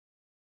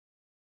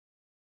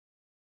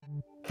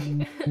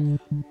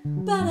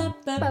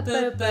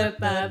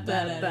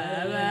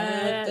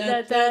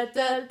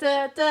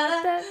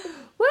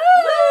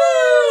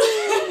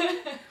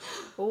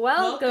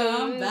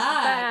Welcome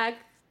back.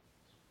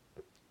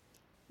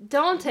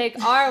 Don't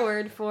take our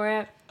word for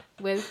it.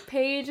 With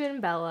Paige and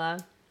Bella.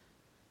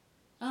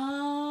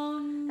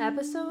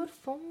 Episode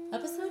 4.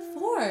 Episode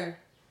 4.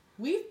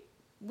 We're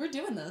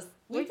doing this.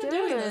 We've been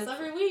doing this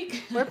every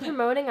week. We're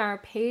promoting our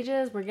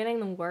pages. We're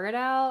getting the word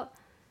out.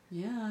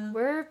 Yeah.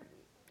 We're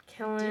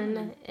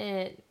killing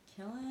it.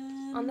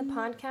 On the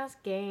podcast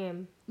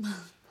game.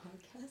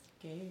 Podcast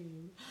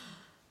game.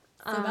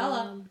 So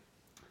Bella.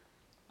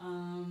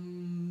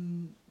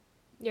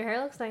 Your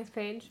hair looks nice,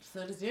 Paige.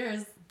 So does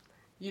yours.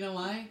 You know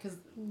why? Because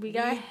we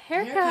got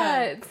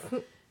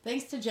haircuts.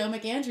 Thanks to Joe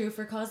McAndrew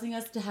for causing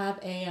us to have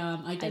a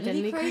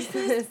identity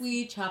crisis.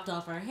 We chopped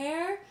off our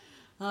hair.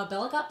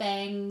 Bella got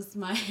bangs.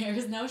 My hair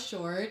is now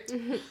short.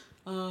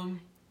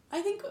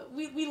 I think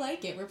we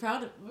like it. We're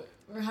proud.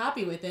 We're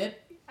happy with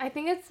it. I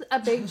think it's a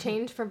big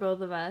change for both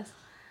of us.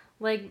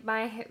 Like,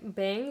 my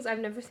bangs, I've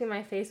never seen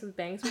my face with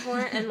bangs before,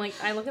 and, like,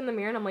 I look in the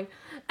mirror and I'm like,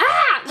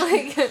 ah!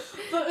 Like,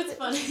 but it's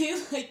funny,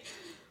 like,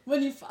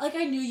 when you, like,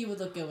 I knew you would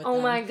look good with them. Oh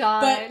my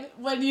God. But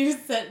when you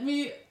sent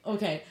me,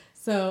 okay,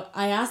 so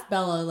I asked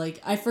Bella,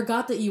 like, I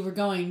forgot that you were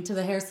going to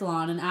the hair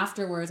salon, and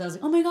afterwards I was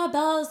like, oh my God,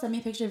 Bella, send me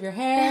a picture of your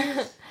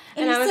hair.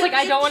 And I was like,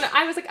 I don't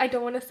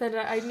want to send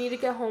it. I need to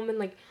get home and,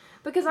 like,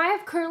 because I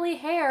have curly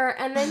hair,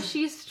 and then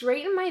she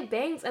straightened my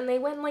bangs, and they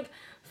went, like,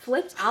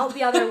 flipped out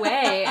the other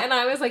way. And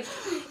I was, like,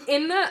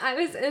 in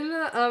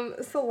the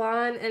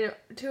salon, and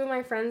two of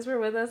my friends were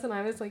with us, and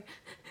I was like,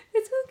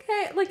 it's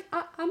okay. Like,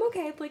 I'm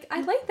okay. Like,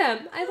 I like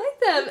them.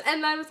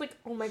 And I was like,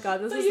 oh my God,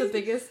 this is the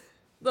biggest,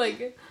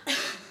 like,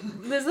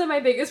 this is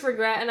my biggest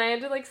regret. And I had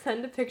to, like,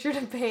 send a picture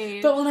to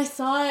Paige. But when I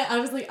saw it,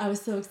 I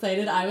was so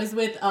excited. I was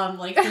with,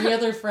 like, 3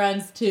 other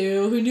friends,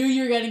 too, who knew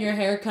you were getting your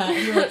hair cut.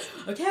 And you were like,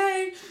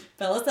 okay,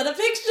 Bella sent a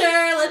picture.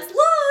 Let's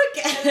look.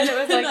 And it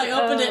was like, I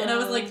opened it, and I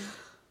was like,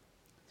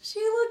 she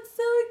looks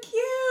so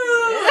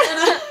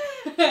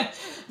cute.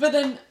 But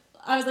then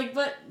I was like,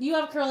 but you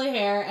have curly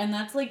hair, and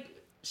that's, like,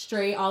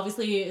 straight.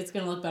 Obviously, it's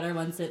going to look better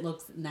once it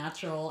looks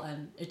natural,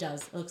 and it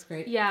does. It looks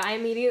great. Yeah, I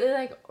immediately,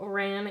 like,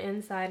 ran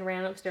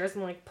upstairs,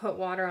 and, like, put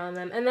water on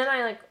them. And then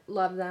I, like,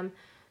 love them.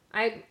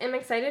 I am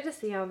excited to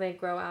see how they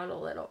grow out a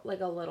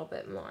little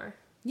bit more.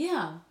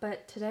 Yeah.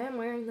 But today I'm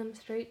wearing them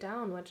straight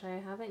down, which I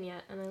haven't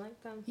yet, and I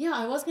like them. Yeah,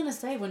 I was going to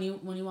say, when you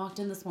walked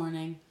in this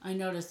morning, I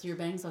noticed your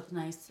bangs looked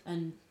nice,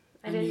 and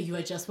I knew you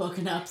had just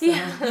woken up, so.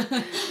 Yeah.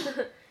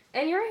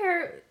 And your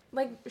hair,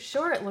 like,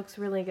 short looks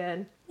really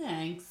good.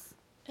 Thanks.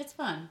 It's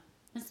fun.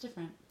 It's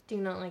different. Do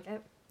you not like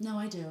it? No,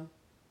 I do.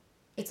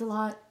 It's a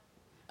lot.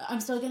 I'm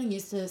still getting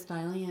used to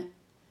styling it.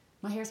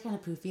 My hair's kind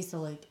of poofy, so,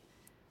 like,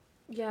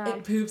 yeah,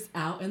 it poops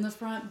out in the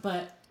front,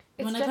 but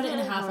when I put it in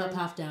a half up,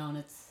 half down,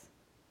 it's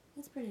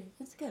pretty.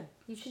 It's good.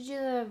 You should do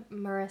the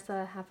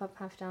Marissa half up,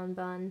 half down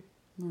bun.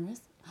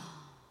 Marissa?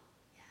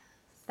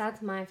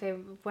 That's my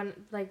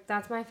favorite.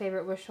 That's my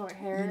favorite with short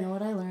hair. You know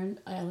what I learned?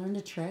 I learned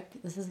a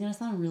trick. This is gonna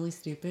sound really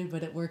stupid,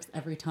 but it works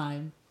every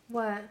time.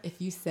 What?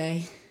 If you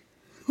say...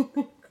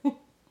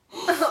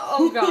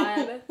 Oh,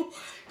 God.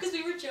 Because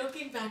we were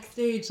joking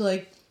backstage,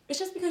 like, it's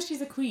just because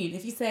she's a queen.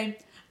 If you say,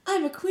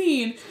 I'm a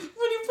queen,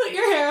 when you put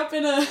your hair up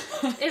in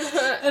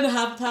a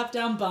half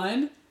down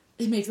bun,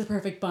 it makes a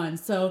perfect bun.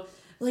 So,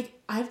 like,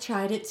 I've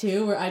tried it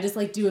too, where I just,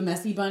 like, do a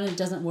messy bun and it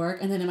doesn't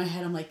work, and then in my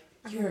head I'm like,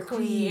 you're a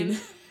queen.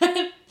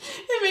 It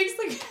makes,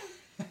 like...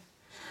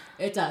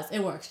 It does.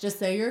 It works. Just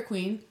say you're a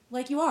queen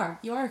like you are.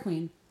 You are a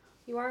queen.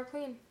 You are a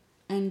queen.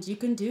 And you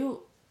can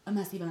do a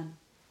messy bun.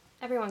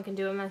 Everyone can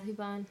do a messy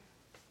bun.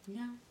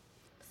 Yeah.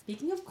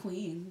 Speaking of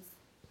queens.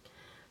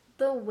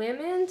 The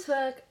women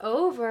took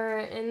over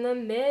in the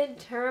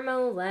midterm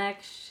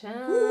election.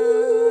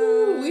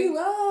 Woo! We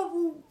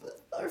love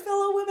our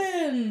fellow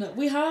women.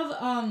 We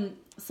have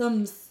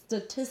some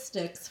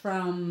statistics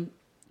from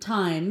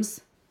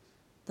Times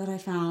that I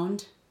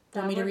found. Do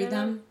you want me to read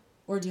them?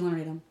 Or do you want to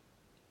read them?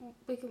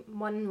 We can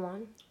one and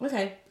one.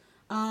 Okay.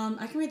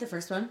 I can read the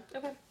first one.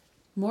 Okay.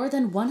 More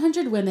than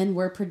 100 women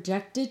were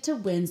projected to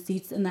win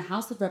seats in the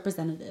House of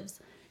Representatives,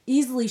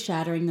 easily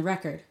shattering the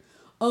record.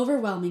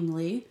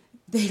 Overwhelmingly,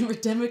 they were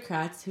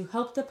Democrats who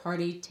helped the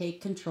party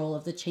take control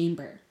of the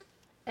chamber.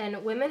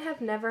 And women have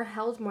never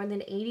held more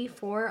than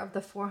 84 of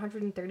the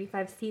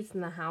 435 seats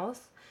in the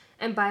House.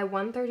 And by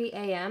 1:30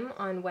 a.m.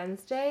 on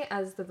Wednesday,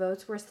 as the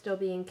votes were still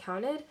being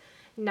counted,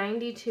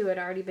 92 had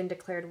already been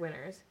declared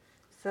winners.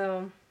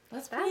 So...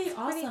 That's pretty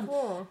awesome. Pretty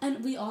cool.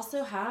 And we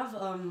also have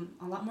a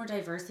lot more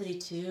diversity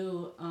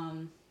too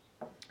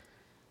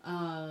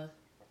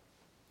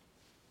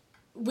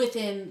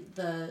within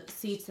the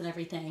seats and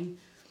everything.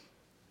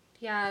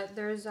 Yeah,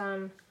 there's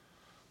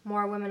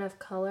more women of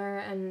color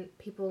and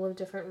people of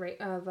different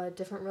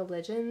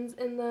religions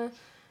in the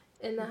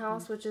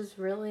House, which is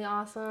really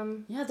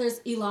awesome. Yeah, there's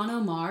Ilhan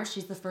Omar.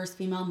 She's the first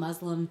female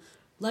Muslim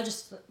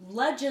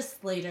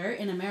legislator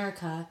in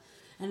America,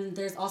 and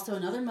there's also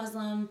another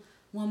Muslim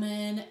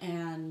woman,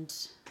 and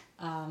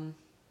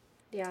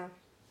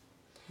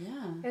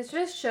Yeah. It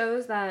just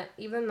shows that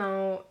even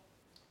though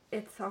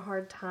it's a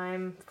hard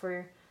time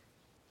for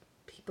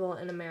people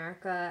in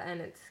America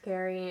and it's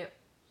scary,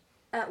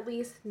 at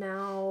least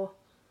now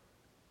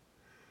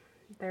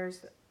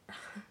there's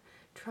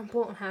Trump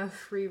won't have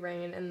free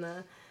reign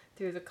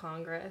through the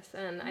Congress,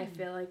 and I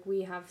feel like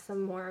we have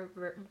some more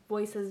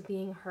voices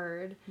being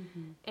heard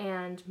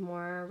and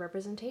more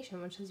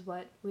representation, which is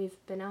what we've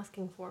been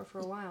asking for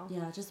a while.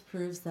 Yeah, it just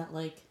proves that,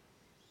 like,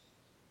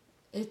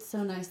 it's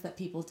so nice that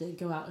people did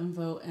go out and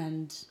vote,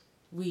 and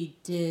we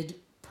did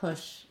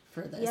push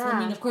for this. Yeah. I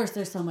mean, of course,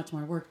 there's so much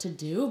more work to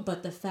do,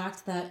 but the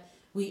fact that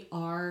we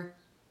are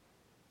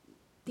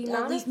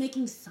at least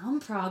making some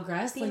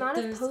progress. The amount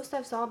of posts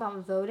I've saw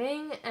about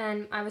voting,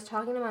 and I was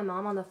talking to my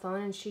mom on the phone,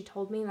 and she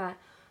told me that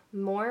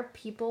more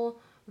people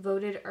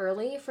voted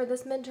early for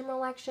this midterm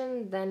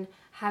election than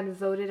had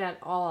voted at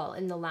all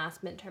in the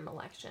last midterm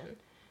election.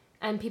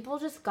 And people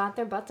just got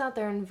their butts out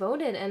there and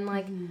voted and,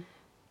 like,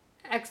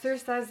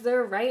 exercised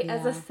their right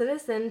as a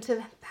citizen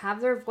to have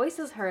their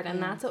voices heard,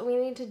 and that's what we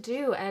need to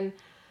do. And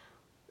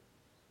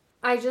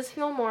I just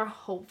feel more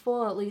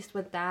hopeful, at least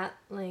with that,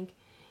 like,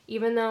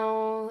 even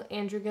though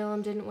Andrew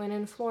Gillum didn't win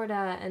in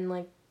Florida and,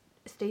 like,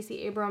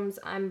 Stacey Abrams,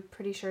 I'm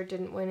pretty sure,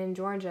 didn't win in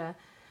Georgia.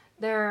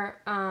 They're,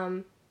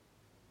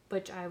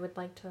 which I would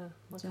like to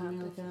look up.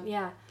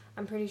 Yeah,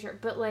 I'm pretty sure.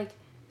 But, like,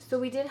 so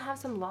we did have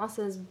some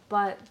losses,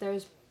 but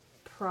there's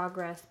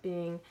progress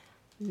being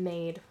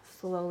made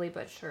slowly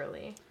but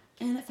surely.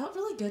 And it felt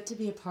really good to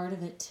be a part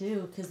of it,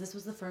 too, because this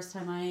was the first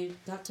time I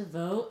got to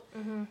vote,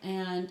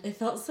 and it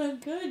felt so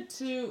good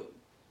to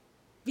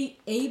be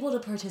able to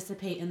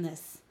participate in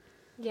this.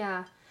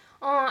 Yeah.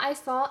 I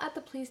saw at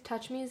the Please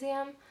Touch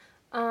Museum,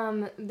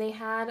 they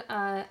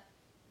had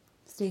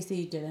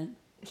Stacey didn't.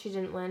 She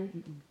didn't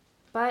win.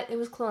 But it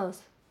was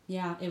close.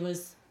 Yeah, it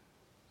was.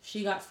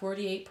 She got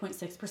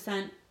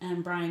 48.6%,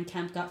 and Brian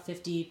Kemp got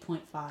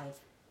 50.5%.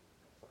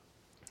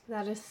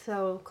 That is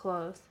so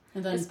close.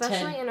 And then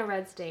especially in a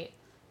red state.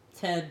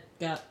 Ted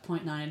got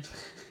 0.9.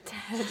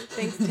 Ted.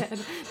 Thanks, Ted.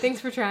 Thanks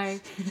for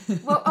trying.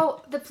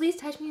 Well, the Please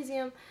Touch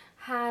Museum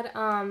had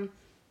a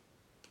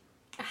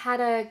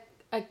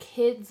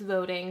kids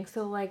voting,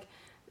 so, like,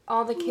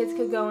 all the kids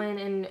could go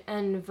in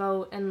and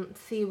vote and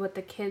see what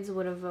the kids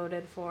would have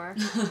voted for.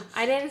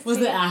 I didn't Was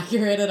it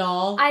accurate at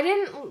all? I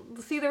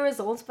didn't see the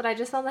results, but I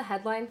just saw the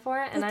headline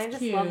for it, and I just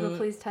cute. love the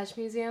Please Touch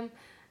Museum,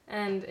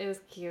 and it was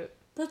cute.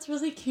 That's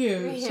really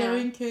cute. Yeah.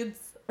 Showing kids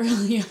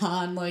early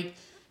on, like,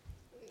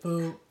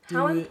 vote.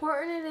 How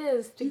important it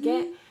is to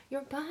get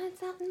your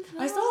buttons out and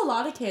vote. I saw a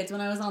lot of kids when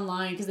I was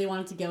online because they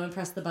wanted to go and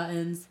press the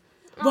buttons.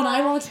 When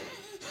I walked,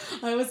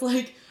 I was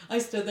like, I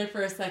stood there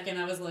for a second.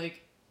 I was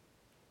like,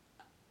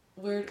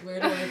 where do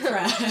I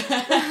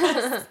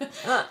press?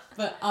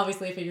 But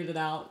obviously I figured it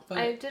out. But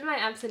I did my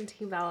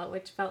absentee ballot,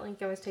 which felt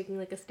like I was taking,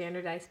 like, a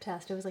standardized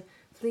test. It was like,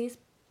 please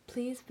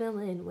fill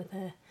in with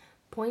a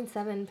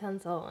 0.7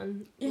 pencil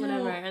and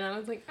whatever. And I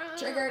was like,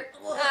 triggered.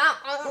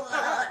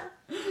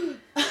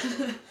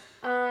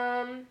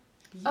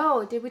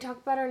 Oh, did we talk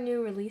about our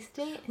new release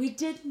date? We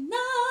did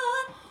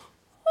not.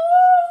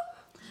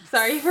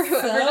 Sorry for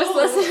whoever just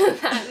listened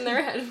to that in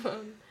their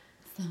headphones.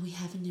 So we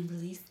have a new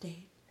release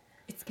date.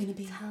 It's going to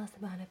be... Tell us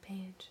about it,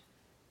 Paige.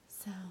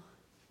 So,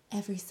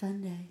 every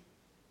Sunday,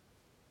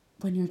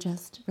 when you're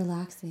just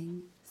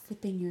relaxing,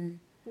 sipping your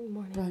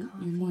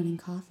morning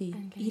coffee,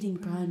 eating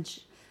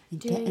brunch, and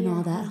getting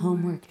all that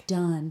homework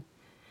done,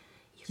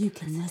 you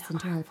can listen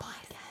to our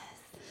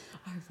podcast.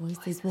 Our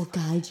voices will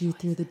guide you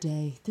through the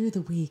day, through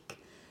the week.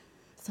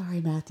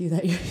 Sorry, Matthew,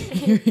 that you're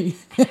hearing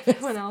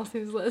everyone else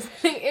who's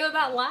listening. Ew,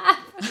 that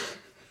laugh.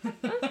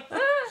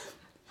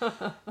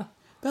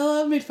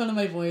 Bella made fun of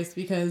my voice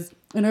because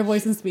in our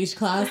voice and speech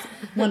class,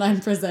 when I'm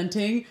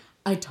presenting,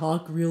 I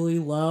talk really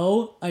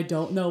low. I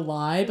don't know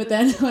why, but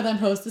then when I'm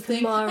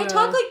hostessing, I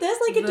talk like this,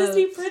 like a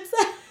Disney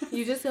princess.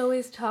 You just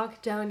always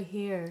talk down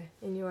here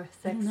in your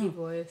sexy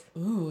voice.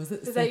 Ooh, is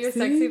it sexy? Is that your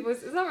sexy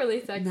voice? It's not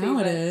really sexy. Now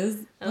it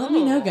is. Let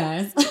me know,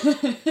 guys.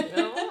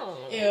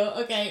 Ew,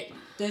 okay,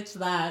 ditch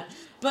that.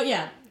 But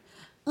yeah,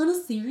 on a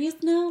serious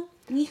note,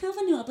 we have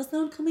a new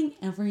episode coming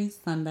every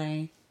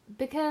Sunday.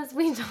 Because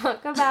we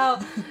talk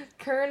about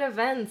current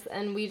events,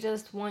 and we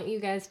just want you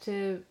guys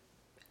to...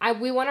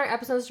 we want our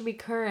episodes to be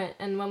current,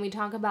 and when we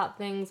talk about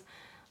things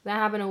that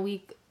happened a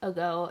week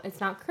ago, it's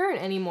not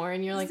current anymore,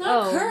 and you're like,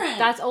 current.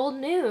 That's old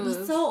news.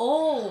 It's so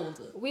old.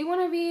 We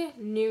want to be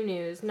new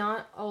news,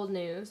 not old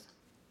news.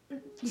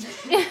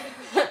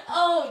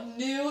 Oh,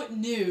 new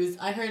news.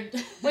 I heard...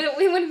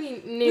 We want to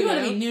be new. We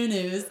want to be new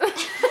news.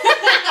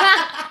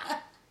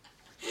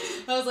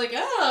 I was like,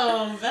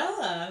 oh,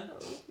 Bella.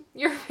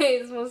 Your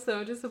face was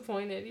so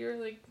disappointed. You were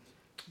like,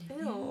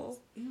 ew.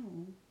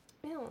 Ew.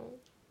 Ew.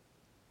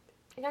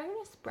 I gotta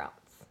go to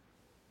Sprouts.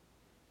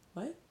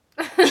 What?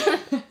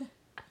 That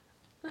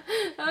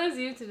was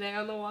you today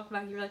on the walk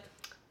back. You were like,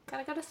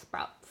 gotta go to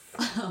Sprouts.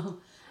 Oh,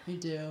 I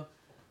do.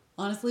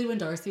 Honestly, when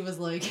Darcy was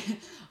like...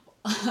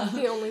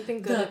 the only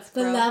thing good at Sprouts.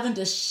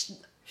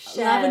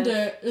 The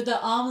lavender... The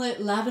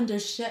omelet lavender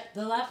shit.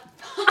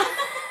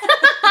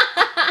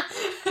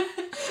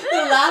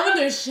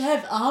 lavender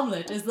chef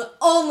omelet is the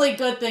only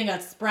good thing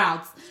at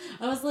Sprouts.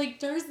 I was like,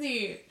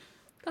 Darcy.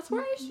 That's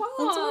where I shop.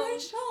 That's where I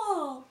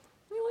shop.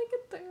 I like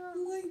it there. I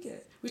like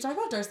it. We talk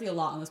about Darcy a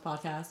lot on this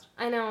podcast.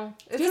 I know.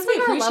 It's Because just we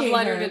like our love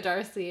letter her. to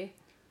Darcy.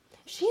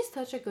 She's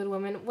such a good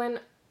woman.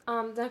 When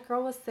that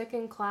girl was sick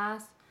in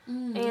class,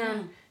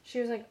 and she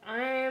was like,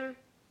 I'm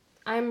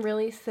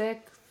really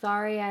sick.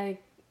 Sorry, I'll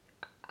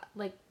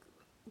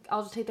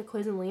just take the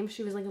quiz and leave.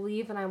 She was like,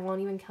 leave and I won't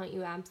even count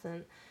you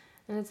absent.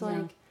 And it's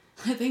like...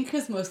 I think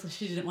because mostly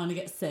she didn't want to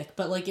get sick,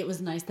 but like it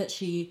was nice that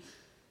she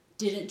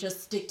didn't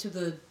just stick to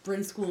the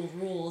Bryn School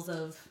rules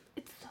of...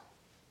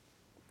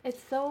 It's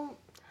so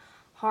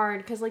hard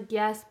because, like,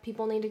 yes,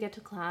 people need to get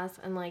to class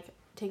and, like,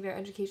 take their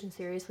education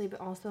seriously, but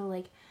also,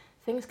 like,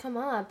 things come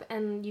up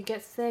and you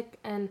get sick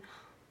and...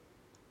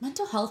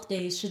 Mental health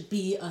days should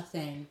be a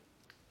thing.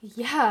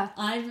 Yeah.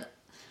 I'm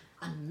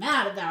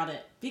mad about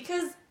it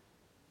because,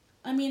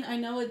 I mean, I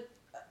know it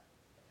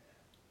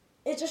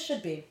just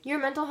should be. Your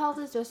mental health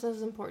is just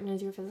as important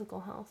as your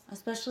physical health.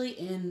 Especially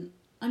in,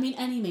 I mean,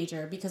 any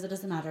major because it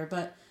doesn't matter,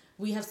 but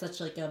we have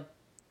such, like, a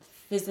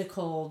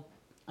physical...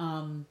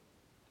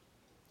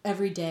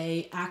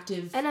 everyday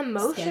active and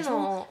emotional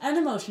schedule. And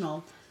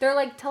emotional. They're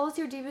like, tell us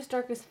your deepest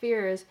darkest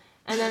fears,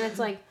 and then it's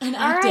like, and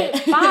all right,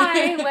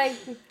 bye, like,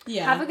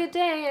 have a good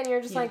day, and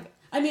you're just like,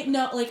 I mean,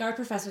 no, like our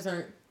professors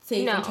are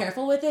safe and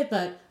careful with it,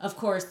 but of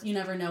course you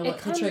never know what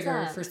could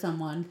trigger for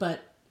someone.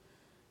 But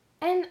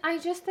and I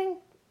just think,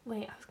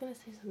 wait, I was gonna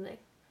say something.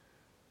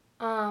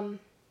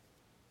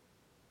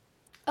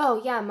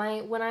 Oh yeah,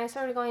 when I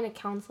started going to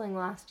counseling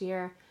last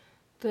year,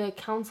 the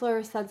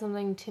counselor said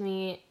something to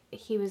me.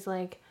 He was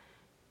like,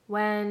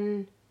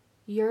 when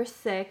you're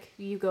sick,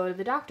 you go to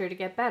the doctor to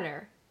get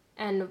better.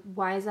 And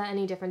why is that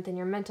any different than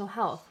your mental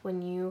health?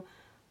 When you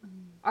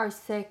are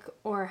sick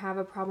or have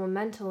a problem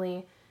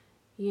mentally,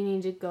 you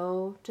need to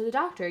go to the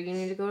doctor. You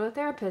need to go to a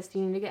therapist.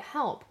 You need to get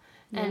help.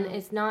 Yeah. And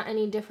it's not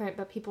any different,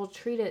 but people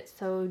treat it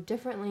so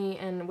differently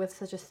and with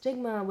such a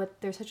stigma.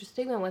 There's such a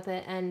stigma with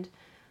it. And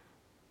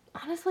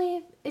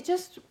honestly, it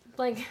just,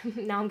 like,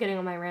 now I'm getting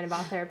on my rant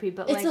about therapy,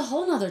 but it's a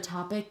whole nother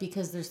topic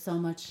because there's so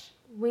much...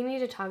 We need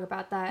to talk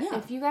about that. Yeah.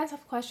 If you guys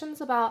have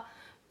questions about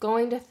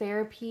going to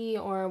therapy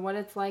or what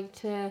it's like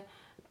to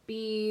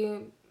be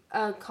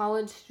a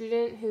college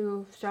student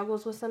who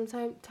struggles with some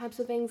types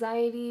of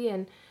anxiety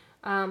and...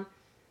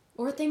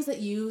 or things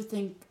that you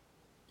think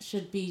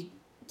should be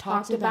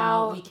talked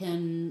about, we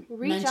can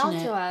reach out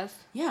to us.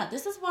 Yeah,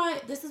 this is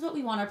what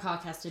we want our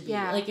podcast to be.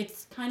 Yeah. Like,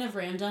 it's kind of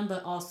random,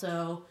 but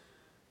also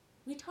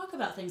we talk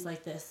about things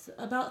like this,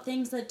 about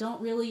things that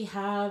don't really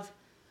have...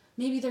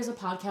 Maybe there's a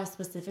podcast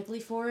specifically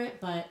for it,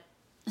 but...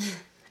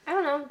 I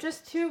don't know.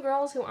 Just two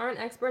girls who aren't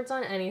experts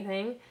on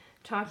anything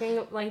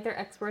talking like they're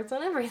experts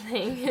on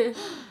everything.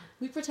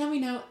 We pretend we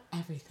know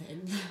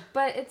everything.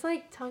 But it's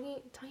like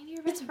talking to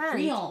your best friends.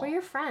 Real. We're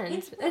your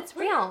friends. It's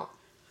real.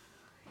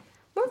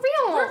 real. We're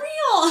real. We're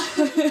real.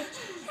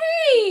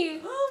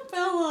 Hey! Oh,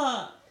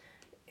 Bella.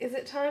 Is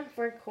it time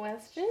for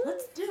questions?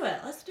 Let's do it.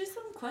 Let's do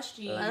some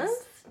questions.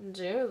 Let's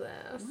do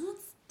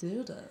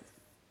this.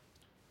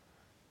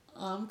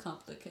 I'm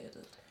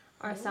complicated.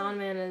 Our sound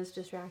man is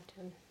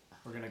distracted.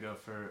 We're gonna go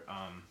for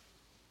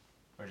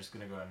we're just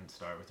gonna go ahead and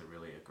start with a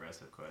really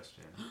aggressive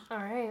question. All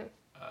right.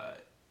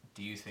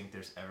 Do you think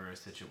there's ever a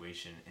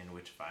situation in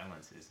which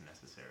violence is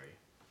necessary?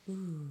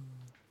 Ooh.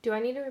 Do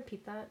I need to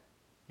repeat that?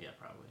 Yeah,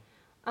 probably.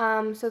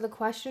 So the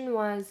question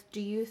was,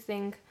 do you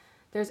think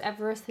there's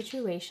ever a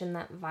situation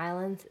that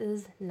violence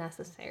is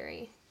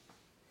necessary?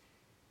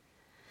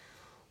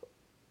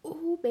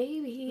 Ooh,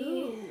 baby.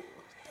 Ooh, baby.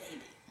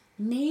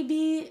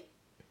 Maybe,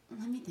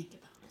 let me think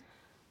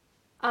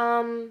about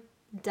it.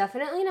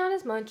 Definitely not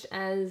as much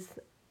as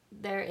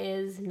there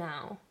is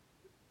now.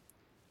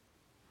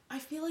 I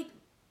feel like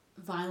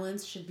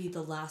violence should be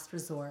the last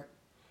resort.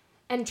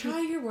 And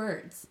try your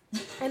words.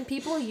 And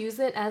people use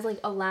it as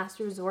like a last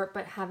resort,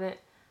 but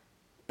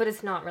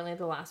it's not really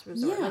the last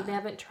resort. Yeah. Like they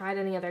haven't tried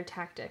any other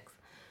tactics.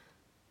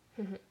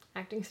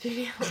 Acting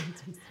studio.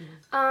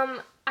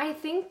 I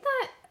think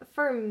that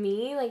for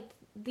me, like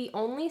the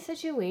only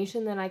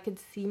situation that I could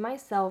see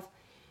myself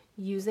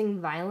using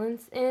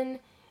violence in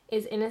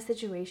is in a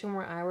situation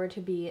where I were to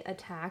be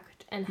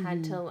attacked and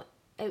had to,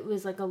 it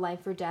was like a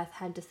life or death,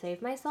 had to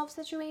save myself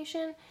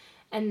situation.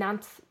 And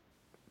that's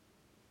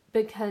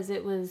because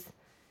it was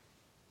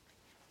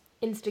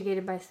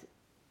instigated by,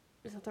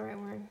 is that the right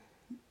word?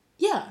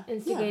 Yeah.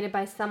 Instigated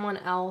by someone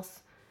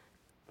else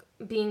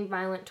being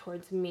violent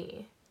towards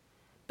me.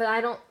 But I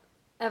don't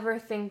ever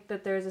think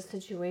that there's a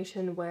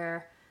situation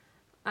where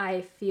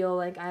I feel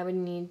like I would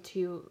need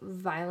to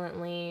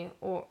violently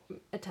or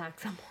attack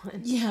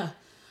someone. Yeah.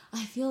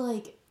 I feel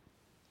like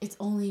it's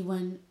only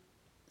when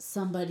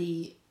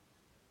somebody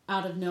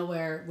out of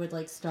nowhere would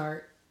like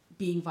start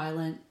being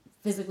violent,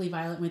 physically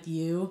violent with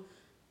you,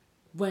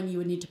 when you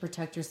would need to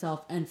protect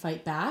yourself and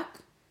fight back.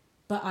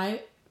 But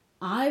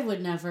I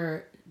would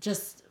never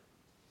just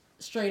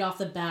straight off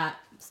the bat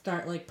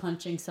start like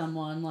punching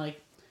someone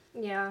like,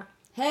 yeah.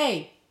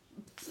 Hey.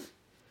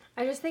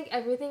 I just think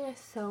everything is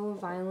so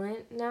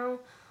violent now.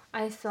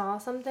 I saw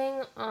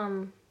something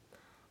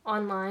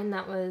online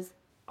that was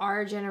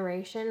our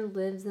generation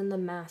lives in the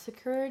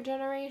massacre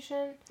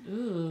generation.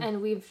 Ooh.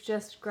 And we've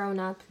just grown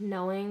up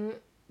knowing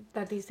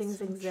that these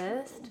things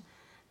exist. True.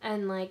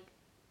 And, like,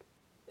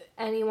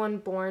 anyone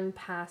born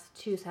past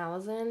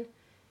 2000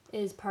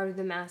 is part of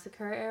the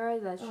massacre era.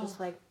 That's just,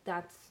 like,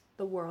 that's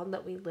the world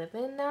that we live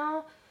in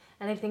now.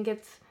 And I think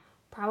it's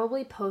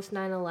probably post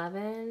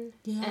 9/11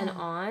 and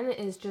on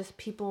is just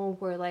people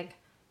were like,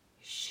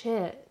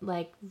 shit,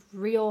 like,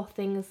 real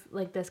things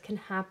like this can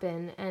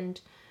happen. And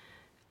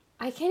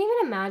I can't even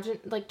imagine,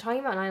 like, talking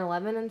about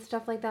 9/11 and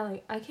stuff like that,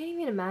 like, I can't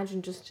even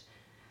imagine just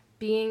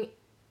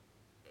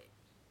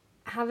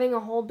having a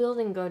whole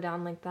building go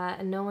down like that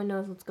and no one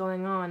knows what's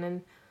going on,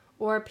 and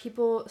or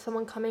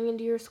someone coming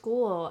into your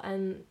school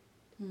and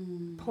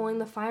pulling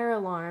the fire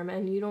alarm,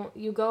 and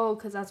you go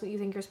because that's what you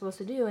think you're supposed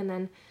to do, and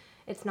then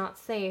it's not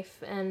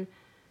safe. And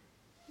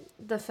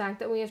the fact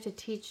that we have to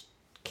teach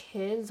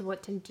kids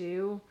what to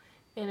do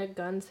in a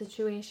gun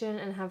situation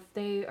and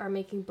they are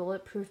making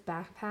bulletproof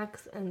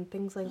backpacks and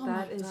things like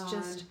that is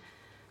just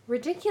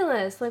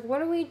ridiculous. Like,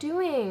 what are we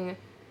doing?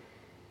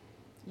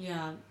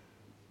 Yeah.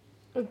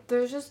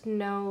 There's just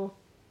no,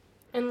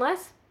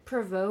 unless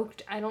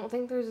provoked, I don't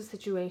think there's a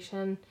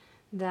situation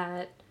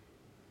that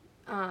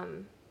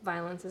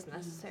violence is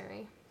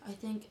necessary. I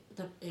think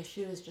the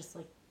issue is just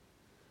like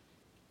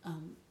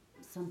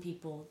some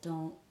people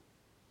don't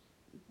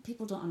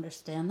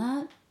understand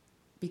that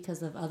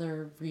because of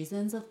other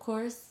reasons, of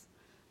course.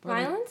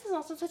 Violence is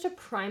also such a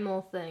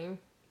primal thing.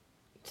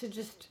 To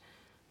just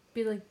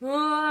be like,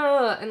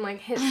 "Ugh," and like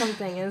hit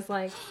something is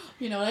like...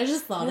 You know what I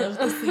just thought of?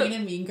 The scene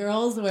in Mean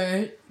Girls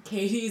where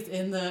Katie's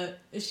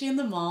is she in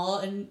the mall,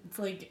 and it's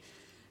like...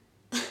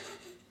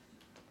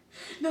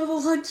 No, the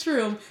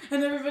lunchroom,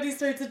 and everybody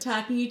starts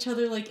attacking each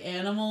other like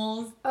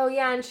animals. Oh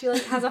yeah, and she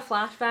like has a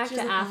flashback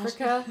to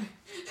Africa.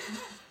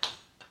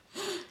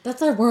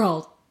 That's our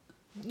world.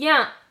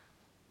 Yeah.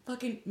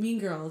 Fucking Mean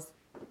Girls.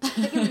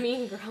 Fucking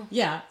Mean Girls.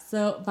 Yeah,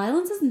 so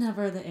violence is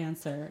never the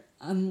answer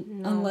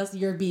unless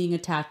you're being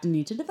attacked and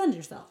need to defend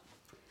yourself.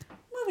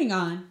 Moving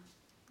on.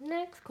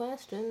 Next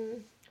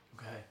question.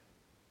 Okay.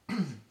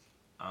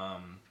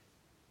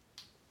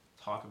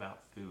 Talk about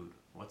food.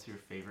 What's your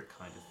favorite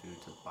kind of food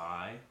to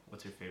buy?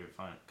 What's your favorite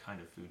kind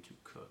of food to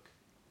cook?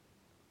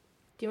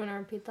 Do you want to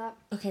repeat that?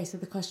 Okay, so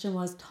the question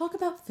was, talk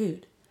about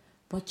food.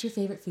 What's your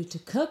favorite food to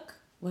cook?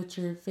 What's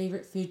your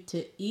favorite food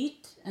to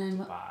eat? And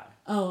buy.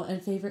 Oh,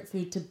 and favorite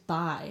food to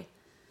buy.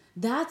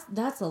 That's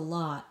a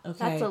lot. Okay.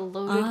 That's a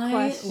loaded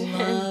question.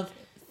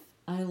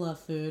 I love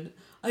food.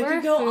 We're I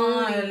could go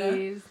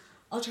foodies. on.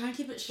 I'll try and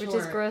keep it short. Which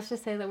is gross to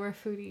say that we're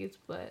foodies,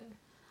 but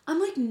I'm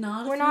like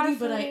not a we're foodie, not a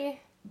foodie,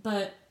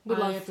 but we I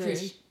love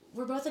appreciate. food.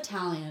 We're both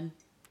Italian.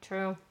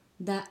 True.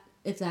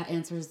 If that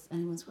answers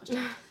anyone's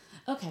question.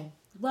 Okay.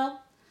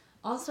 Well,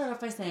 I'll start off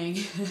by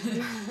saying,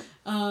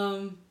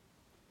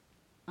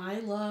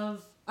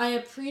 I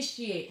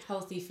appreciate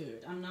healthy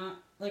food. I'm not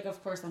like,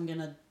 of course, I'm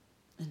gonna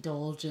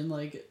indulge in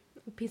like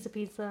a piece of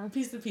pizza.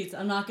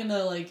 I'm not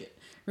gonna like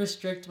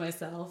restrict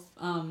myself.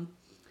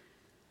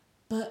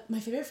 But my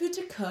favorite food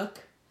to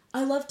cook,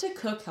 I love to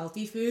cook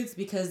healthy foods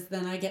because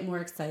then I get more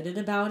excited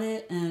about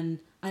it, and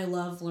I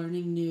love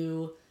learning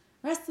new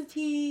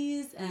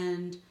recipes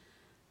and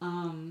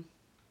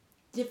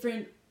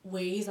different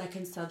ways I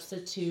can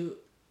substitute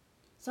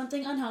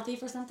something unhealthy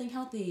for something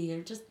healthy,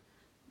 or just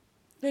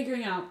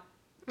figuring out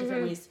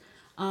different ways.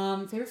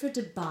 Favorite food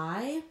to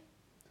buy?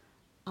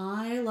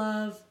 I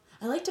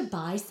like to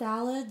buy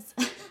salads.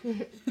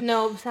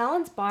 No,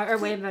 salads are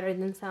way better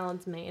than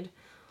salads made.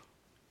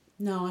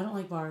 No, I don't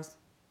like bars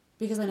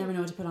because I never know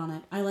what to put on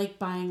it. I like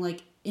buying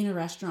like in a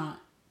restaurant.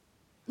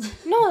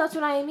 No, that's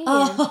what I mean.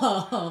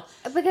 Oh.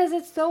 Because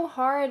it's so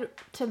hard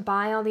to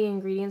buy all the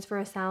ingredients for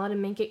a salad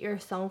and make it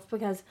yourself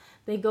because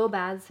they go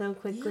bad so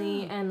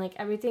quickly, and like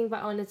everything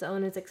on its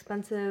own is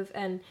expensive,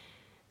 and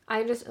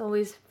I just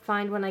always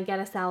find when I get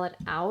a salad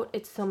out,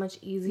 it's so much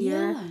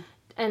easier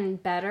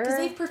and better. Because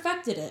they've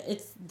perfected it.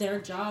 It's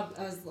their job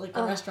as like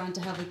a restaurant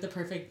to have like the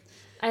perfect...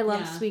 I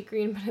love sweet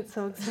green, but it's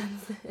so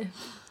expensive.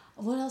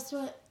 What else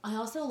do I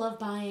also love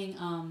buying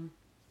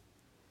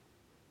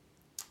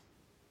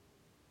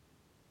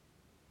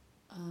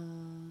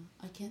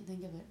I can't think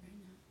of it right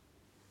now.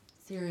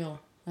 Cereal.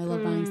 I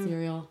love buying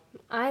cereal.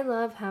 I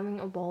love having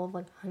a bowl of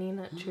like Honey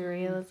Nut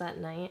Cheerios at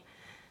night.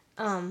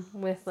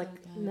 With like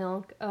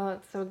milk. Oh,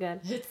 it's so good.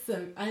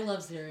 I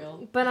love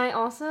cereal. But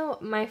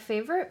my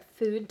favorite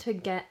food to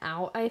get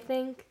out, I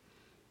think,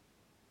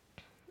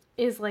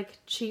 is like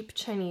cheap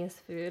Chinese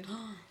food.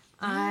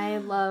 I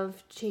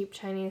love cheap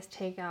Chinese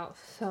takeout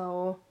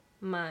so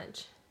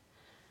much.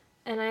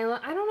 And I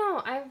don't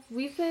know,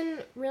 we've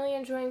been really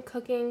enjoying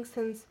cooking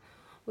since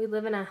we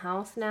live in a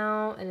house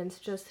now, and it's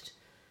just,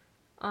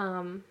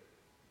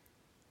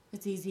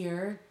 it's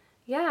easier.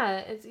 Yeah,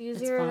 it's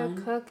easier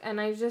to cook, and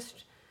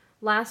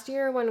last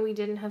year when we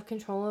didn't have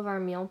control of our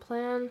meal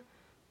plan,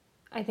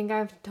 I think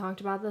I've talked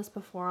about this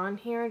before on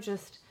here,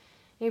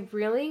 it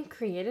really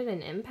created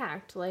an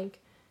impact. Like,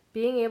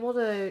 being able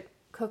to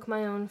cook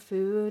my own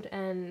food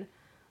and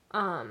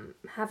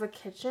have a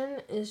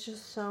kitchen is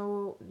just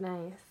so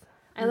nice.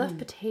 I love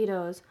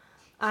potatoes.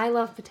 I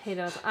love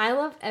potatoes. I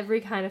love every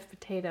kind of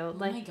potato. Oh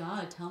my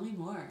God, tell me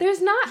more.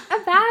 There's not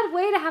a bad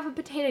way to have a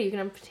potato. You can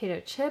have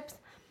potato chips,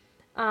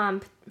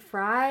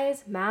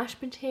 fries, mashed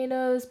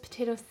potatoes,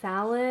 potato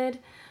salad,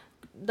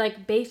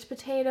 like baked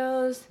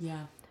potatoes.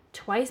 Yeah.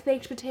 Twice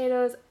baked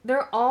potatoes.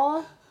 They're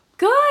all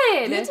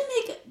good. We have to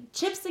make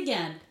chips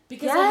again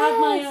because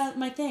I have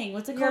my thing.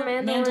 What's it Your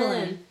called?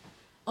 Mandolin.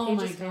 Oh Paige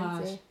my is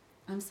gosh. fancy.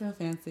 I'm so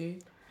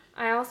fancy.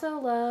 I also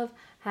love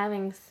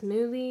having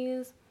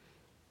smoothies.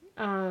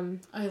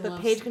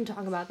 But Paige can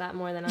talk about that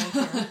more than I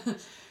can.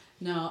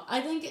 No,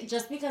 I think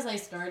just because I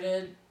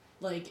started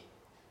like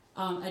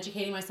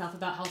educating myself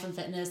about health and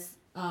fitness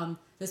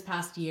this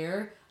past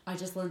year, I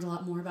just learned a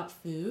lot more about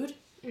food,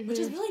 which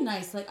is really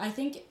nice. Like, I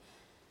think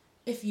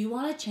if you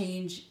want to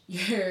change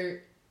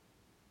your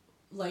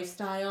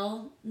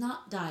lifestyle,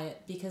 not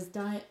diet, because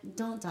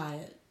don't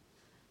diet.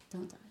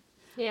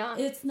 Yeah.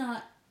 It's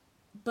not,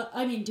 but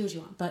I mean, do what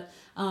you want. But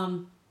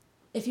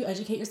if you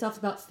educate yourself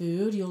about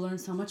food, you'll learn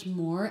so much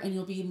more and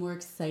you'll be more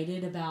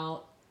excited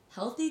about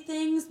healthy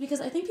things,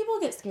 because I think people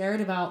get scared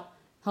about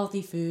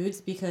healthy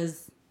foods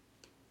because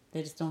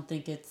they just don't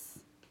think it's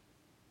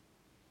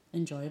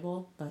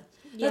enjoyable. But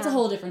that's a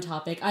whole different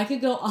topic. I could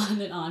go on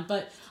and on,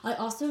 but I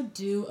also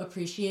do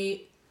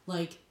appreciate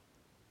like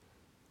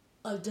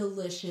a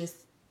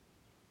delicious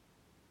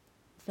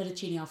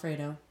fettuccine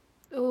alfredo.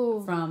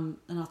 Ooh. From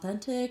an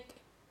authentic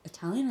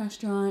Italian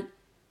restaurant.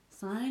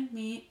 Sign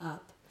me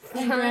up.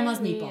 And grandma's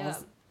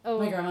meatballs. Oh.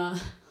 My grandma.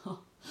 I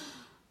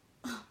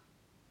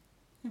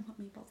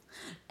want meatballs.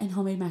 And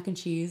homemade mac and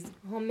cheese.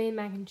 Homemade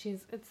mac and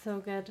cheese. It's so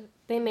good.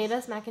 They made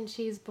us mac and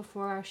cheese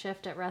before our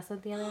shift at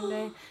Russet the other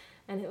day,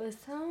 and it was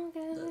so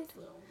good. That's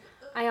so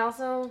good. I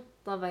also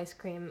love ice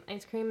cream.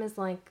 Ice cream is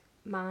like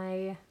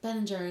my... Ben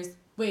and Jerry's.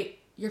 Wait,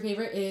 your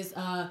favorite is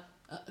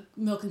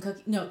milk and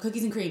cookies? No,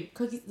 cookies and cream.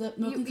 The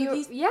milk and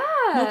cookies? Yeah.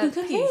 Milk and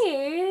cookies.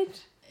 Paige.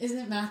 Isn't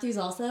it Matthew's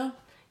also?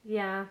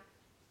 Yeah.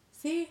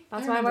 See?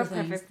 That's I why remember we're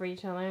things. perfect for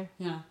each other.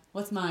 Yeah.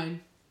 What's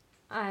mine?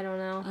 I don't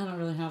know. I don't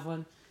really have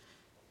one.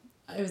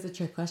 It was a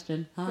trick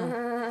question.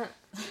 Huh?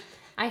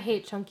 I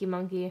hate Chunky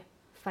Monkey.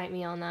 Fight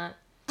me on that.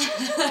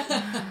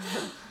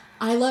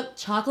 I love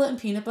chocolate and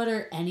peanut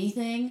butter,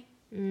 anything.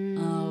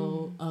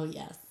 Oh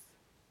yes.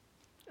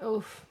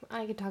 Oof,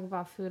 I could talk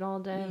about food all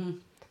day.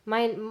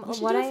 We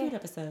should do a food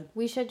episode.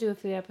 We should do a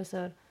food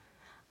episode.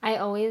 I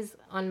always,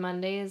 on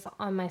Mondays,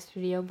 on my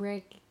studio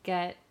break,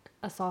 get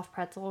a soft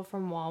pretzel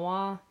from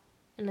Wawa.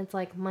 And it's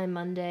like my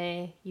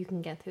Monday, you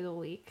can get through the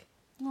week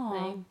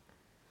thing.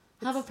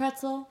 Have a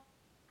pretzel.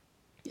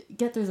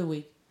 Get through the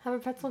week. Have a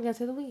pretzel, get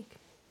through the week.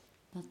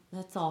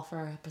 That's all for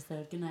our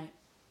episode. Good night.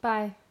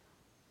 Bye.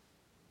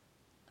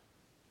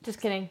 Just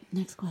kidding.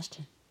 Next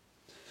question.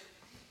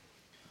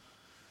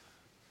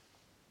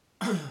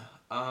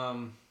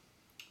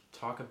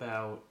 Talk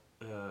about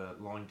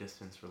long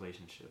distance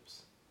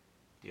relationships.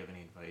 Do you have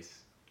any advice?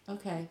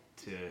 Okay.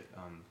 To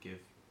give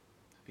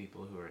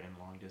people who are in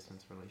long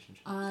distance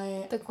relationships?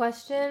 The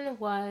question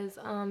was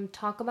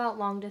talk about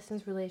long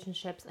distance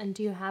relationships, and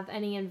do you have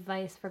any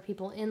advice for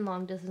people in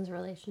long distance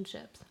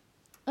relationships?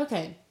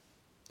 Okay.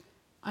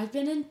 I've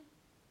been in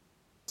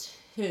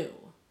 2,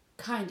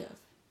 kind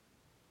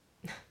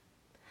of.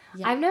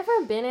 Yeah. I've never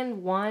been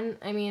in one.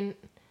 I mean,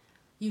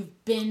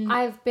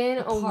 I've been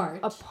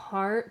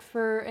apart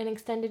for an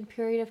extended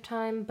period of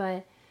time,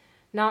 but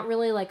not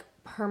really like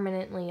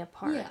permanently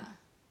apart. Yeah.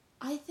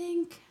 I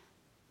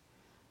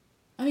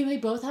mean, we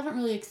both haven't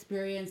really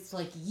experienced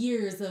like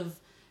years of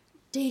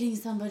dating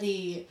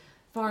somebody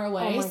far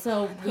away,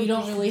 so we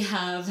don't really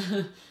have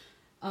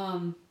I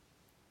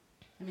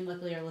mean,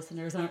 luckily our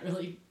listeners aren't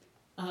really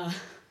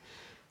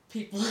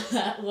people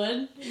that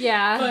would.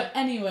 Yeah. But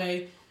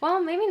anyway.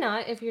 Well, maybe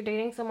not if you're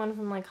dating someone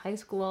from like high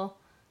school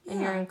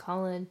and you're in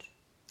college.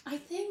 I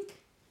think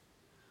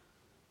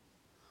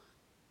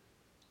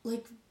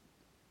like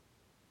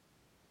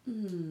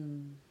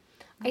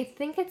I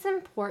think it's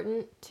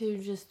important to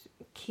just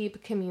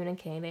keep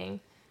communicating.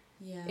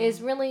 Yeah.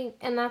 Is really,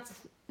 and that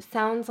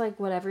sounds like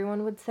what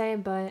everyone would say,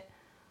 but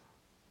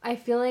I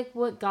feel like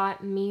what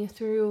got me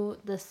through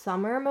the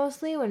summer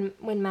mostly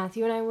when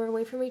Matthew and I were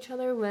away from each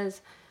other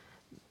was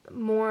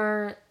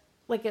more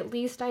like, at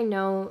least I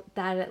know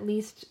that at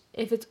least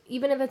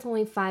even if it's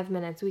only 5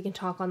 minutes, we can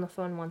talk on the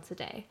phone once a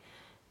day.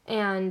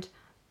 And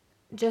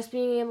just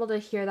being able to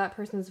hear that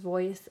person's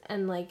voice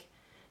and like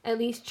at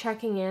least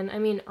checking in. I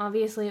mean,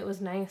 obviously it was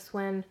nice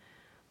when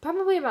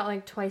probably about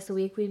like twice a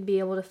week we'd be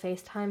able to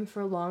FaceTime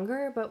for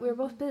longer, but we were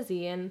both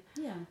busy and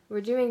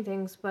we're doing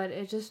things, but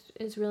it just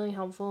is really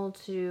helpful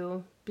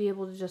to be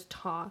able to just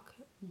talk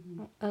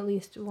at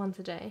least once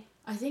a day.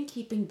 I think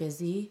keeping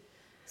busy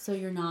so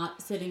you're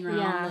not sitting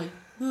around like,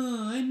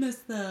 oh, I miss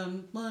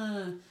them.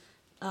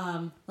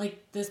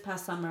 Like this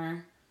past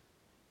summer,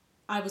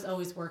 I was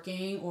always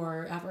working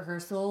or at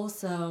rehearsal,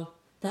 so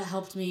that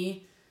helped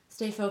me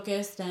stay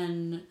focused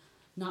and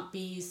not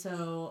be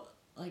so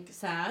like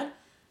sad.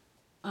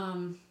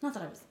 Not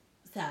that I was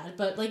sad,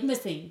 but like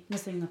missing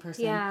the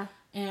person. Yeah.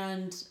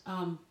 And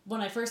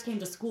when I first came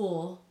to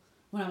school,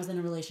 when I was in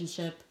a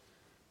relationship,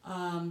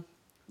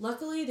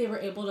 luckily they were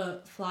able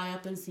to fly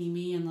up and see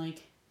me, and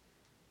like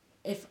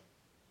if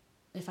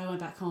I went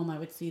back home, I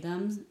would see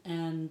them,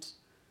 and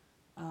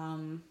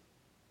I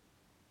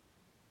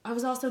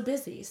was also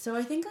busy. So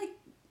I think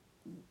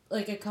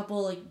like a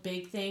couple like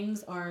big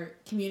things are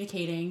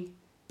communicating,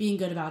 being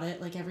good about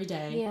it, like every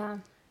day. Yeah.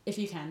 If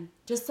you can.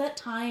 Just set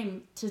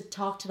time to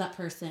talk to that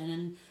person.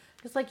 And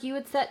it's like you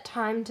would set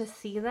time to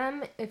see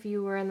them if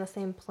you were in the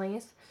same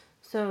place.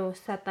 So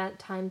set that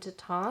time to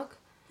talk.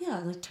 Yeah,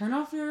 like turn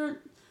off your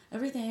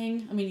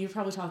everything. I mean, you're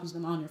probably talking to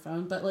them on your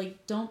phone, but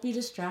like don't be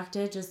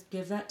distracted. Just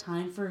give that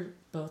time for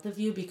both of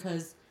you,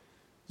 because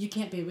you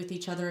can't be with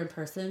each other in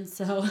person.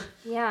 So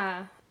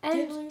yeah. And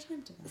give all your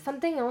time to them.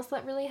 Something else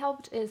that really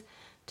helped is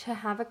to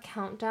have a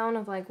countdown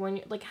of like when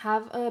you like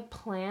have a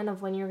plan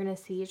of when you're going to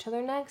see each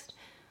other next.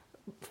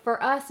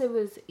 For us, it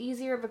was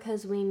easier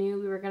because we knew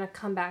we were going to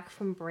come back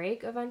from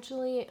break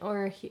eventually,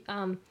 or he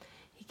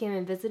came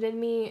and visited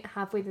me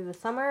halfway through the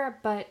summer,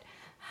 but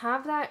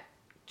have that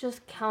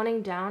just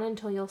counting down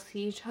until you'll see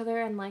each other,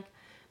 and like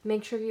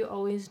make sure you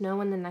always know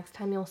when the next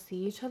time you'll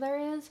see each other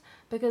is,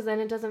 because then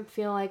it doesn't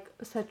feel like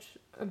such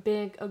a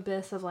big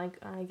abyss of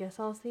like, I guess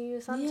I'll see you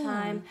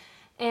sometime.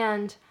 Yeah.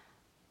 And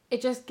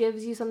it just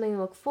gives you something to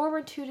look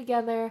forward to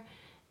together.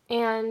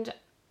 And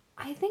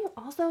I think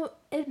also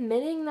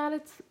admitting that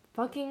it's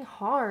fucking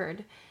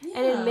hard,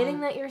 and admitting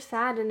that you're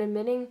sad, and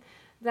admitting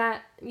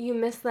that you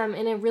miss them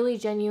in a really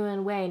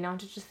genuine way, not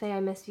to just say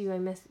I miss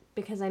you,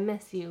 because I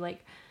miss you,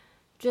 like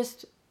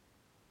just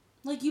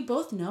like you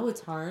both know it's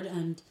hard,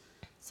 and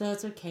so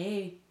it's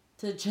okay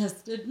to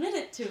just admit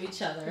it to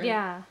each other.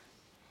 Yeah.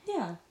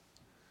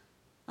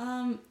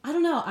 I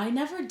don't know, I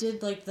never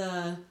did like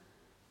I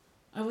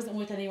wasn't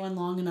with anyone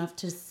long enough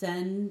to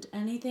send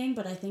anything,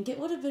 but I think it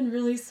would have been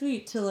really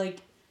sweet to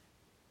like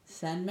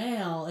send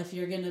mail if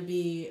you're going to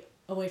be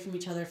away from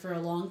each other for a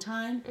long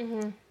time.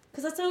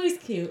 Because that's always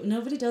cute.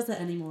 Nobody does that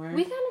anymore.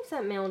 We kind of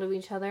sent mail to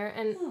each other,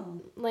 and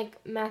like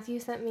Matthew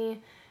sent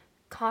me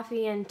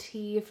coffee and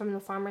tea from the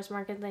farmer's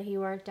market that he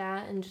worked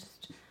at, and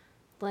just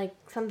like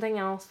something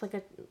else, like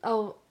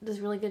this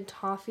really good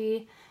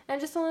toffee, and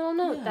just a little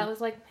note that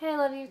was like, hey, I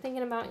love you,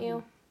 thinking about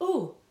you.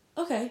 Oh,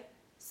 okay.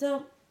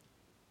 So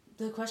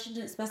the question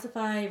didn't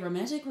specify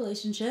romantic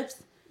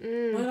relationships.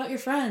 What about your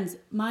friends?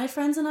 My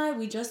friends and I,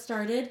 we just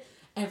started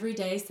every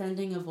day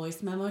sending a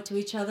voice memo to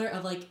each other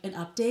of like an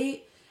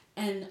update,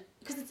 and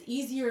because it's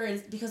easier,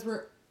 and because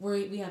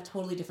we have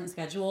totally different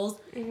schedules,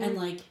 and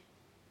like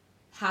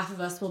half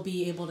of us will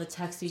be able to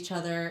text each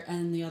other,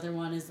 and the other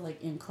one is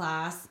like in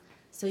class,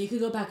 so you could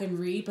go back and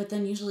read, but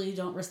then usually you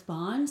don't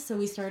respond. So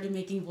we started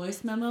making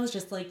voice memos,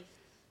 just like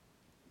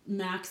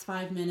max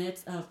 5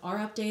 minutes of our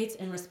updates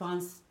and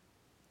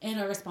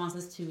our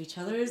responses to each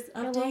other's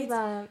updates. I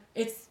love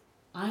that.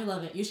 I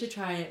love it. You should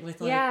try it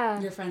with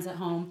like your friends at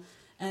home.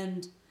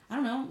 And I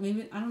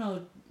don't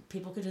know,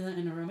 people could do that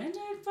in a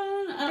romantic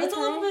fun. It's a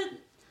little bit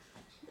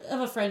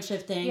of a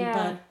friendship thing,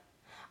 but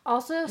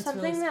also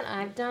something that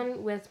I've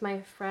done with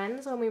my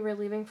friends when we were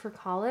leaving for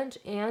college,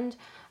 and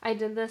I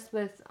did this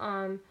with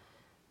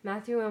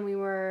Matthew when we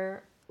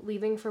were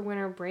leaving for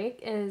winter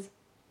break, is,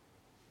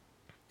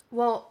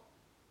 well,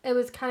 it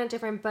was kind of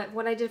different, but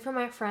what I did for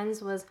my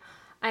friends was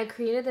I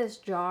created this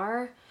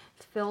jar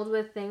filled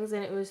with things,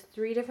 and it was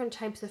 3 different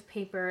types of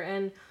paper,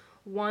 and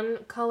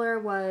one color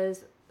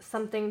was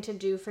something to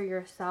do for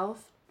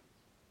yourself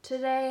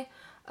today,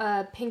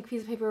 a pink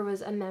piece of paper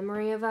was a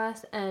memory of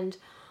us, and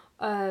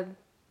a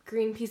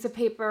green piece of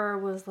paper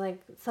was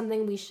like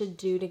something we should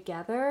do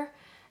together.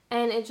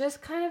 And it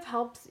just kind of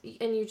helps,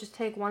 and you just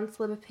take one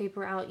slip of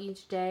paper out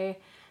each day,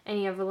 and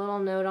you have a little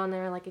note on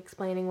there like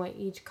explaining what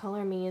each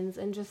color means,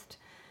 and just,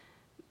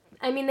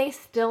 I mean, they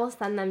still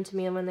send them to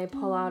me when they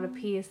pull out a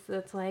piece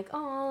that's like,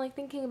 oh, like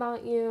thinking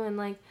about you, and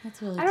like, that's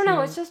really I don't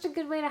know, it's just a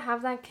good way to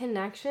have that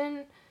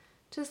connection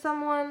to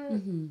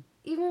someone,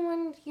 even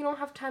when you don't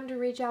have time to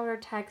reach out or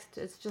text.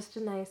 It's just a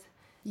nice,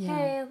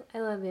 hey, I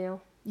love you.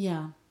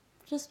 Yeah,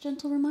 just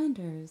gentle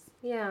reminders.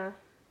 Yeah.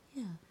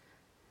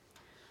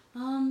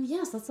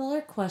 Yes, that's all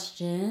our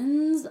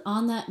questions.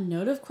 On that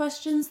note of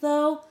questions,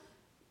 though,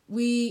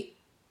 we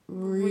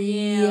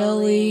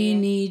really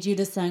need you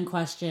to send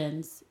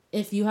questions.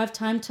 If you have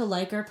time to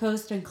like our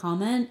post and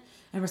comment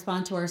and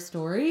respond to our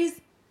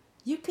stories,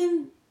 you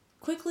can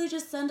quickly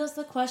just send us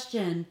a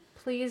question.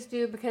 Please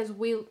do, because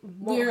we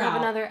won't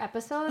have another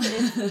episode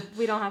if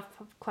we don't have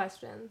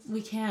questions.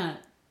 We can't.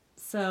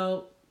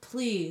 So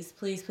please,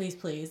 please, please,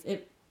 please.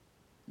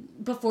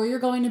 Before you're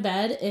going to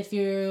bed, if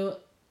you're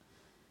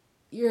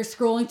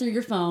scrolling through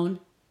your phone,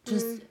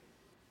 just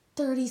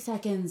 30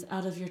 seconds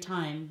out of your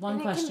time.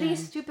 One question. It can be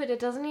stupid. It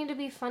doesn't need to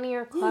be funny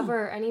or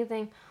clever or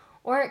anything.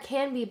 Or it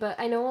can be, but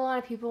I know a lot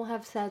of people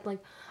have said, like,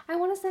 I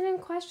want to send in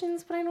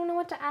questions, but I don't know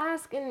what to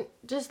ask. And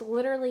just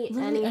literally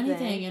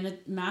anything. And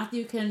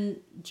Matthew can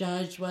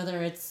judge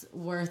whether it's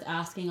worth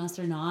asking us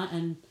or not.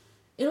 And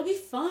it'll be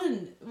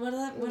fun,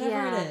 whatever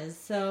it is.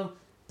 So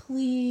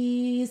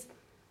please,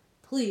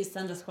 please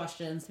send us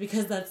questions,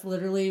 because that's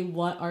literally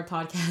what our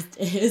podcast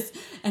is.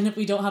 And if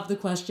we don't have the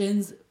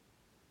questions,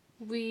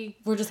 we're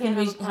just going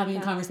to be having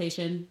a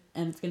conversation,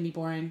 and it's going to be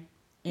boring.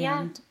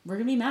 And we're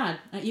going to be mad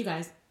at you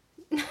guys.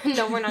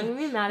 No, we're not going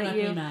to be mad at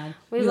you.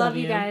 We love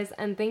you guys,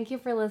 and thank you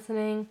for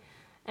listening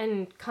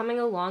and coming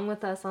along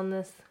with us on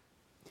this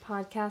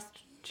podcast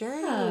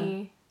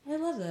journey. I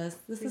love this.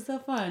 This is so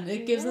fun.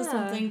 It gives us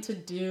something to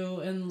do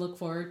and look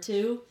forward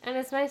to. And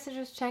it's nice to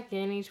just check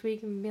in each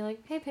week and be like,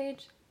 hey,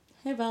 Paige.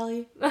 Hey,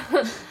 Valley.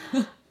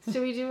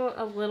 Should we do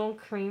a little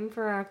cream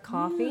for our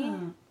coffee? Yeah.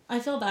 I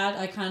feel bad.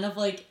 I kind of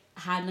like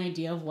had an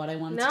idea of what I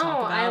wanted to talk about.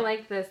 No, I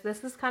like this.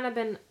 This has kind of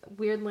been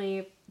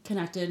weirdly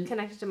connected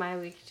to my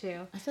week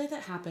too. I feel like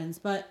that happens,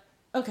 but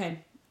okay.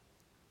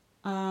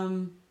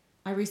 I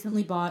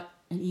recently bought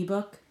an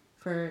ebook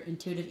for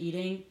intuitive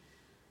eating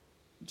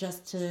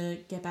just to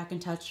get back in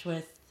touch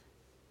with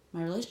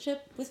my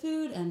relationship with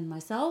food and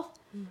myself.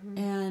 Mm-hmm.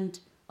 And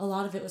a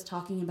lot of it was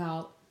talking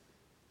about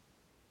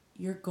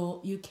your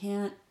goal. You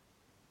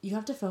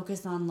have to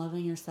focus on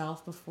loving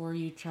yourself before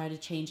you try to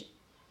change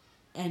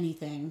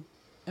anything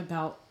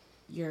about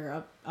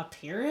your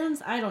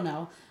appearance. I don't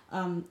know,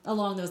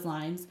 along those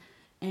lines.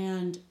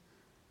 And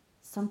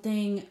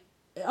the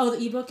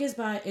ebook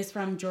is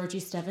from Georgie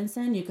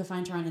Stevenson. You can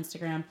find her on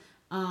Instagram.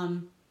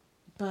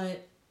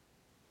 But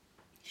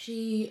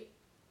she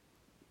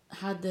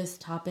had this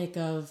topic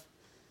of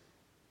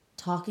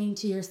talking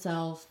to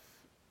yourself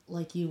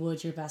like you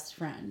would your best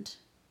friend.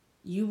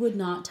 You would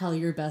not tell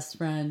your best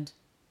friend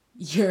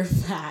you're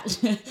fat.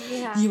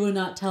 Yeah. You would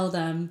not tell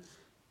them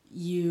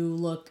you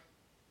look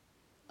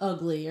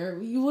ugly,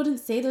 or you wouldn't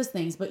say those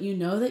things, but you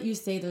know that you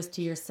say those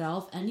to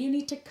yourself, and you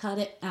need to cut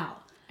it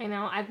out. I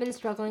know. I've been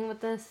struggling with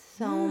this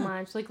so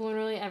much. Like,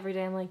 literally every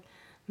day I'm like,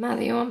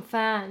 Matthew, I'm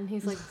fat. And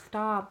he's like,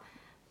 stop.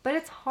 But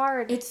it's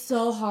hard. It's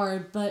so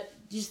hard, but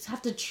you just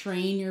have to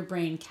train your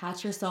brain,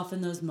 catch yourself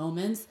in those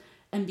moments,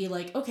 and be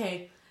like,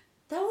 okay,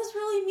 that was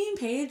really mean,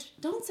 Paige.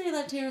 Don't say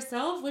that to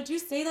yourself. Would you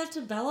say that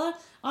to Bella?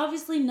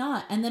 Obviously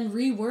not. And then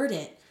reword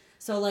it.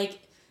 So,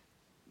 like,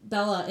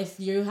 Bella, if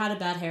you had a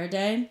bad hair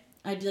day,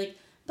 I'd be like,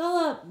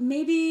 Bella,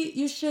 maybe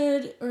you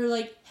should, or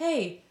like,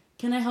 hey,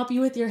 can I help you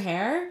with your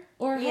hair?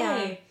 Or,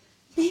 hey,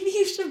 maybe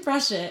you should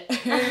brush it.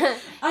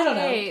 I don't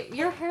know. Hey,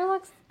 your hair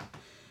looks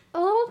a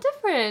little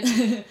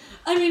different.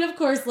 I mean, of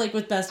course, like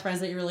with best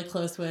friends that you're really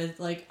close with,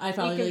 like I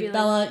probably be like,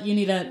 Bella, you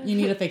need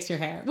to fix your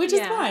hair, which is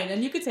fine,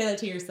 and you could say that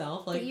to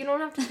yourself. Like, but you don't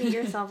have to beat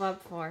yourself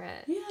up for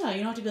it. Yeah, you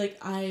don't have to be like,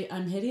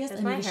 I'm hideous. I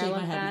need to shave my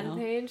head now.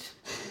 Paige?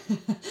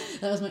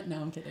 That was no,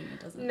 I'm kidding.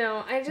 It doesn't.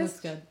 No, I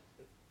just. That's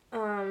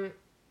good.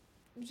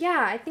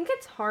 Yeah, I think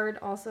it's hard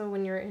also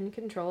when you're in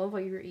control of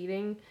what you're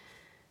eating,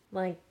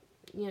 like,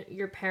 you know,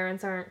 your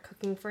parents aren't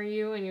cooking for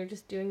you and you're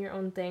just doing your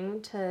own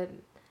thing.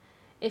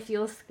 It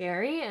feels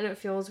scary, and it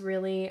feels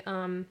really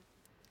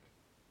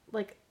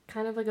like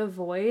kind of like a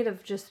void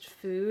of just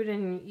food,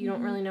 and you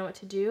don't really know what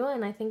to do.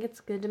 And I think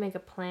it's good to make a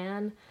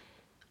plan.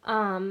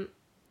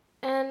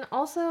 And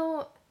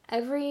also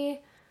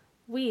every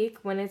week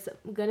when it's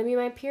gonna be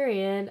my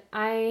period,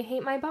 I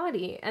hate my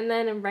body, and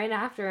then right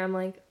after I'm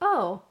like,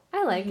 oh,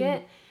 I like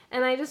it.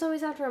 And I just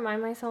always have to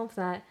remind myself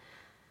that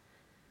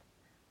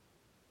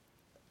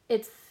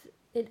it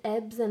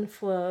ebbs and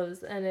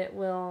flows, and it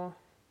will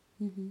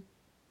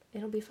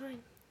it'll be fine.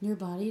 Your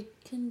body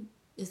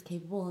is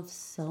capable of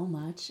so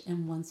much,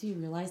 and once you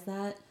realize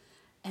that,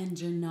 and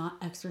you're not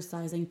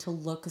exercising to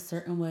look a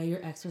certain way,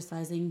 you're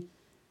exercising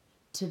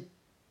to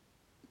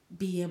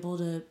be able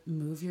to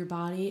move your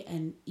body,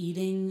 and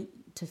eating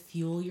to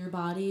fuel your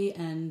body,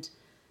 and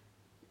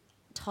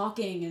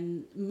talking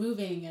and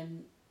moving.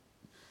 And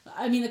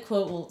I mean, the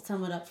quote will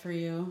sum it up for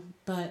you,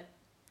 but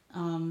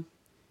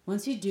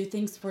once you do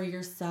things for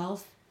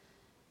yourself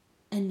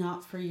and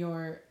not for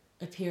your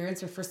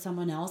appearance or for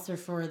someone else or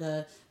for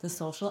the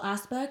social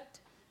aspect,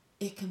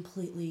 it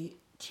completely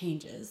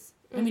changes.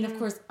 I mean, of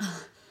course,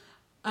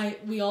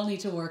 we all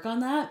need to work on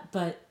that,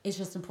 but it's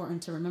just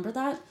important to remember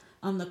that.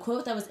 The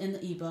quote that was in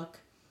the ebook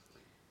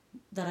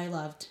that I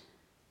loved,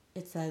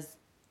 it says,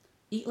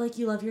 eat like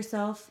you love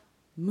yourself,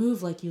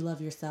 move like you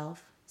love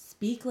yourself,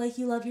 speak like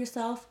you love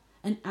yourself,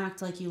 and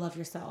act like you love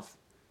yourself,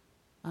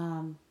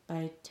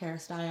 by Tara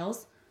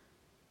Stiles.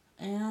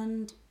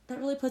 And that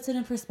really puts it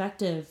in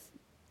perspective.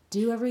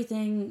 Do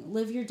everything,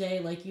 live your day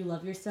like you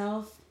love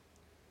yourself,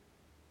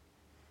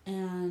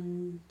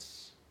 and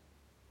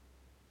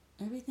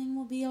everything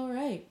will be all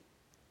right.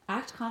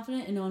 Act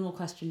confident and no one will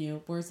question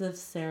you. Words of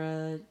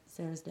Sarah's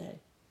day.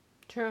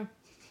 True.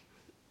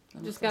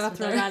 Just gotta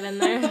throw that in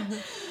there.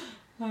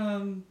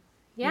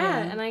 Yeah,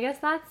 and I guess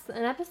that's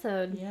an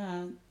episode.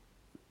 Yeah.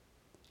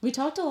 We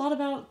talked a lot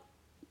about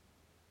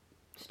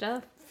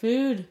stuff.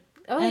 Food.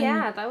 Oh,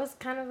 yeah, that was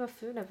kind of a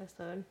food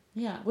episode.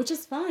 Yeah, which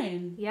is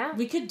fine. Yeah.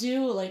 We could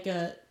do like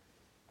a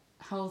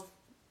health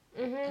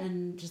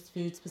and just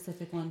food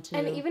specific one too.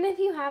 And even if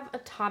you have a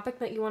topic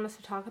that you want us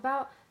to talk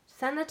about,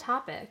 send the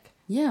topic.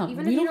 Yeah,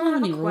 even if you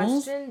don't have a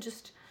question,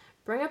 just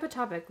bring up a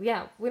topic.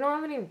 Yeah, we don't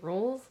have any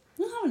rules.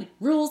 We don't have any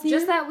rules here.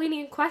 Just that we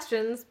need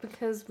questions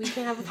because we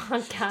can have a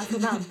podcast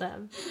without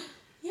them.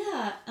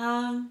 Yeah.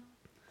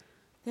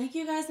 Thank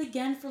you guys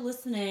again for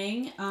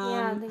listening.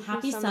 Thank you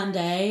happy so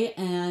Sunday.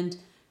 And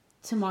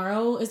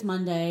tomorrow is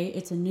Monday.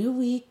 It's a new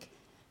week.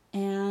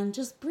 And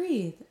just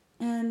breathe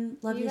and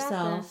love You got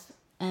yourself. this.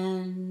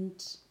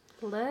 And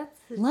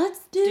let's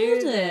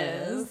do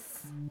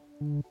this.